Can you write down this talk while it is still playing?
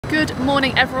Good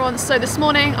morning everyone. So this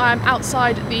morning I'm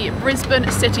outside the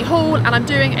Brisbane City Hall and I'm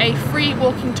doing a free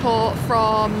walking tour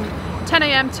from 10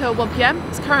 AM till 1 PM.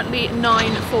 It's currently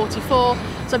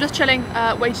 9:44, so I'm just chilling,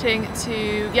 waiting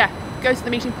to go to the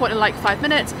meeting point in like 5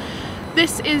 minutes.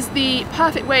 This is the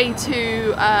perfect way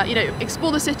to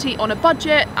explore the city on a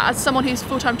budget. As someone who's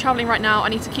full-time traveling right now, I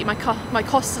need to keep my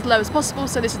costs as low as possible,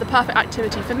 so this is the perfect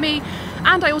activity for me.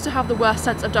 And I also have the worst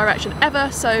sense of direction ever,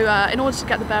 so in order to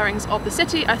get the bearings of the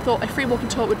city, I thought a free walking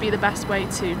tour would be the best way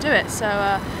to do it. So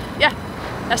yeah,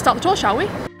 let's start the tour, shall we?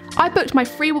 I booked my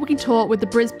free walking tour with the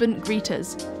Brisbane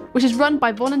Greeters, which is run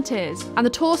by volunteers, and the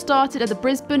tour started at the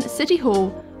Brisbane City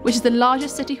Hall, which is the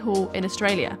largest city hall in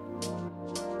Australia.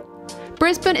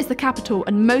 Brisbane is the capital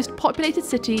and most populated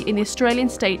city in the Australian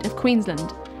state of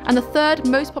Queensland, and the third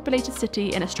most populated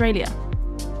city in Australia.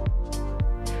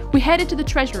 We headed to the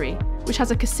Treasury, which has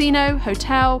a casino,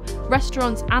 hotel,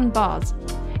 restaurants and bars.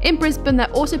 In Brisbane they're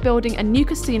also building a new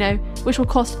casino which will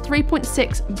cost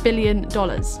 $3.6 billion.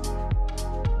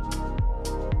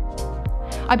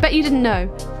 I bet you didn't know,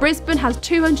 Brisbane has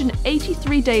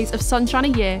 283 days of sunshine a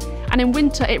year, and in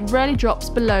winter it rarely drops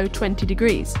below 20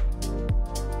 degrees.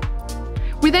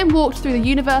 We then walked through the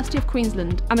University of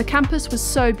Queensland, and the campus was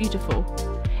so beautiful.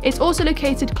 It's also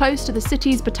located close to the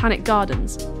city's botanic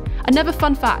gardens. Another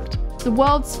fun fact, the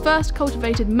world's first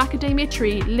cultivated macadamia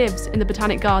tree lives in the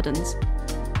botanic gardens.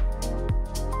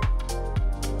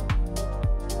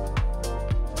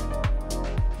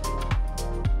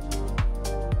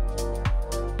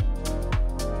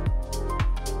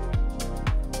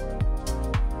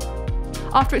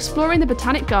 After exploring the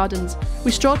botanic gardens,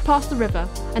 we strolled past the river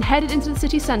and headed into the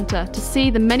city centre to see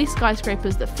the many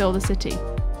skyscrapers that fill the city.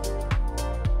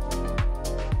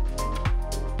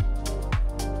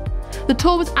 The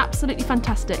tour was absolutely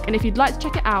fantastic, and if you'd like to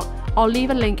check it out, I'll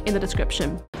leave a link in the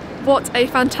description. What a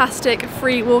fantastic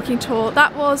free walking tour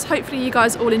that was. Hopefully you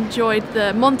guys all enjoyed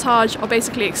the montage of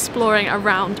basically exploring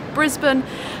around Brisbane.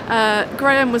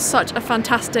 Graham was such a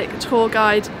fantastic tour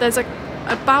guide. There's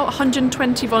about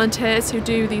 120 volunteers who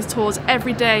do these tours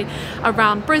every day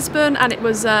around Brisbane, and it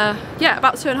was about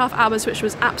 2.5 hours, which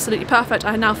was absolutely perfect.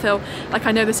 I now feel like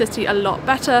I know the city a lot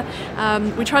better.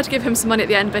 We tried to give him some money at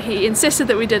the end, but he insisted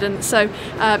that we didn't. So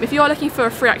if you are looking for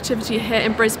a free activity here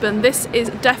in Brisbane, this is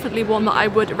definitely one that I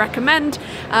would recommend.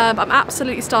 I'm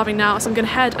absolutely starving now, so I'm going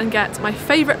to head and get my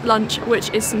favourite lunch,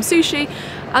 which is some sushi,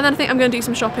 and then I think I'm going to do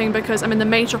some shopping because I'm in the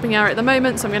main shopping area at the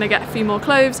moment, so I'm going to get a few more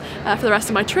clothes for the rest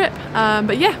of my trip.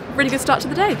 But yeah, really good start to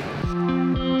the day.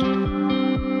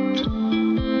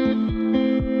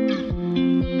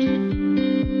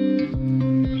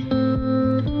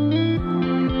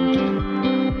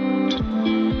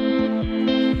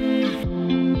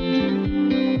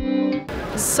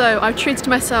 So I've treated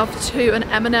myself to an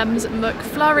M&M's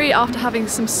McFlurry after having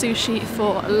some sushi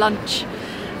for lunch.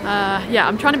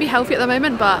 I'm trying to be healthy at the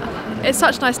moment, but it's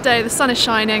such a nice day, the sun is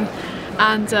shining,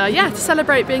 and to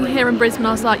celebrate being here in Brisbane,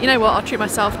 I was like, you know what, I'll treat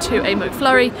myself to a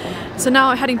McFlurry. So now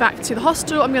I'm heading back to the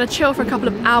hostel. I'm going to chill for a couple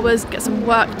of hours, get some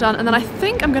work done, and then I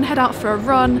think I'm going to head out for a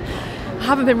run. I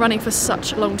haven't been running for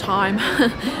such a long time.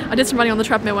 I did some running on the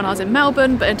treadmill when I was in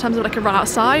Melbourne, but in terms of like a run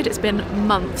outside, it's been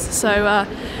months. So I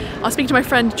was speaking to my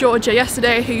friend Georgia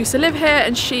yesterday, who used to live here,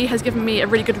 and she has given me a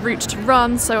really good route to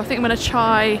run. So I think I'm going to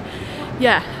try,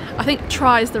 I think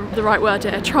try is the right word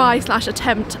here,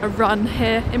 try/attempt a run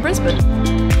here in Brisbane.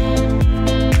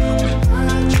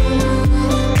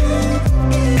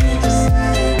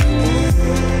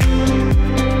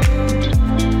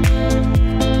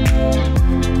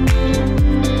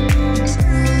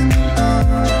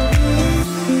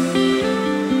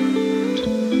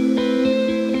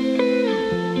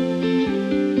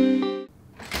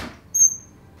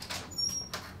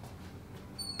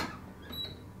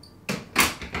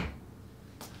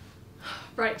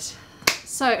 Right,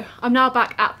 so I'm now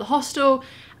back at the hostel,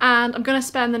 and I'm going to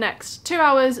spend the next 2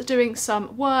 hours doing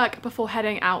some work before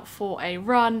heading out for a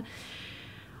run.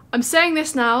 I'm saying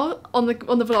this now on the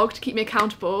vlog to keep me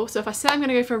accountable, so if I say I'm going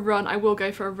to go for a run, I will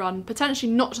go for a run.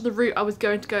 Potentially not to the route I was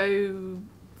going to go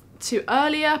to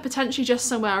earlier, potentially just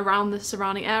somewhere around the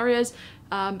surrounding areas,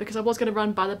 because I was going to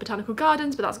run by the botanical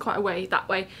gardens, but that's quite a way that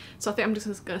way, so I think I'm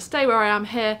just going to stay where I am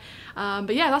here.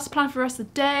 But yeah, that's the plan for the rest of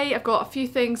the day. I've got a few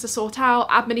things to sort out,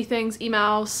 admin things,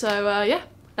 emails, so yeah,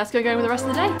 let's go with the rest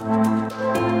of the day.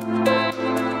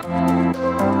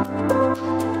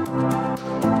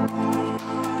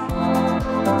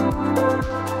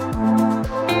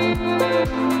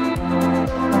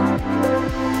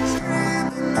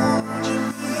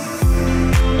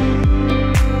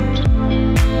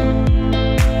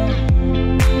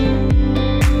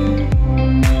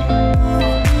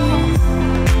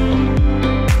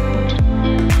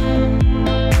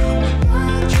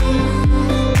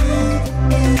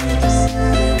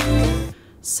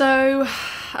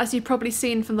 as you've probably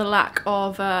seen from the lack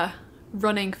of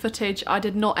running footage, I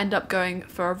did not end up going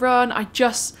for a run. I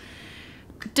just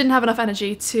didn't have enough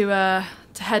energy to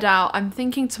head out. I'm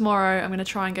thinking tomorrow I'm going to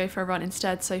try and go for a run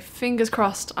instead, so fingers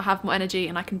crossed I have more energy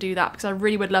and I can do that, because I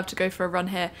really would love to go for a run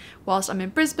here whilst I'm in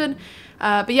Brisbane.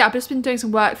 But yeah, I've just been doing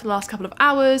some work for the last couple of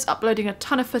hours, uploading a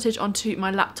ton of footage onto my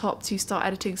laptop to start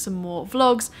editing some more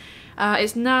vlogs.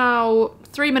 It's now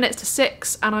 3 minutes to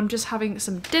 6 and I'm just having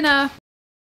some dinner.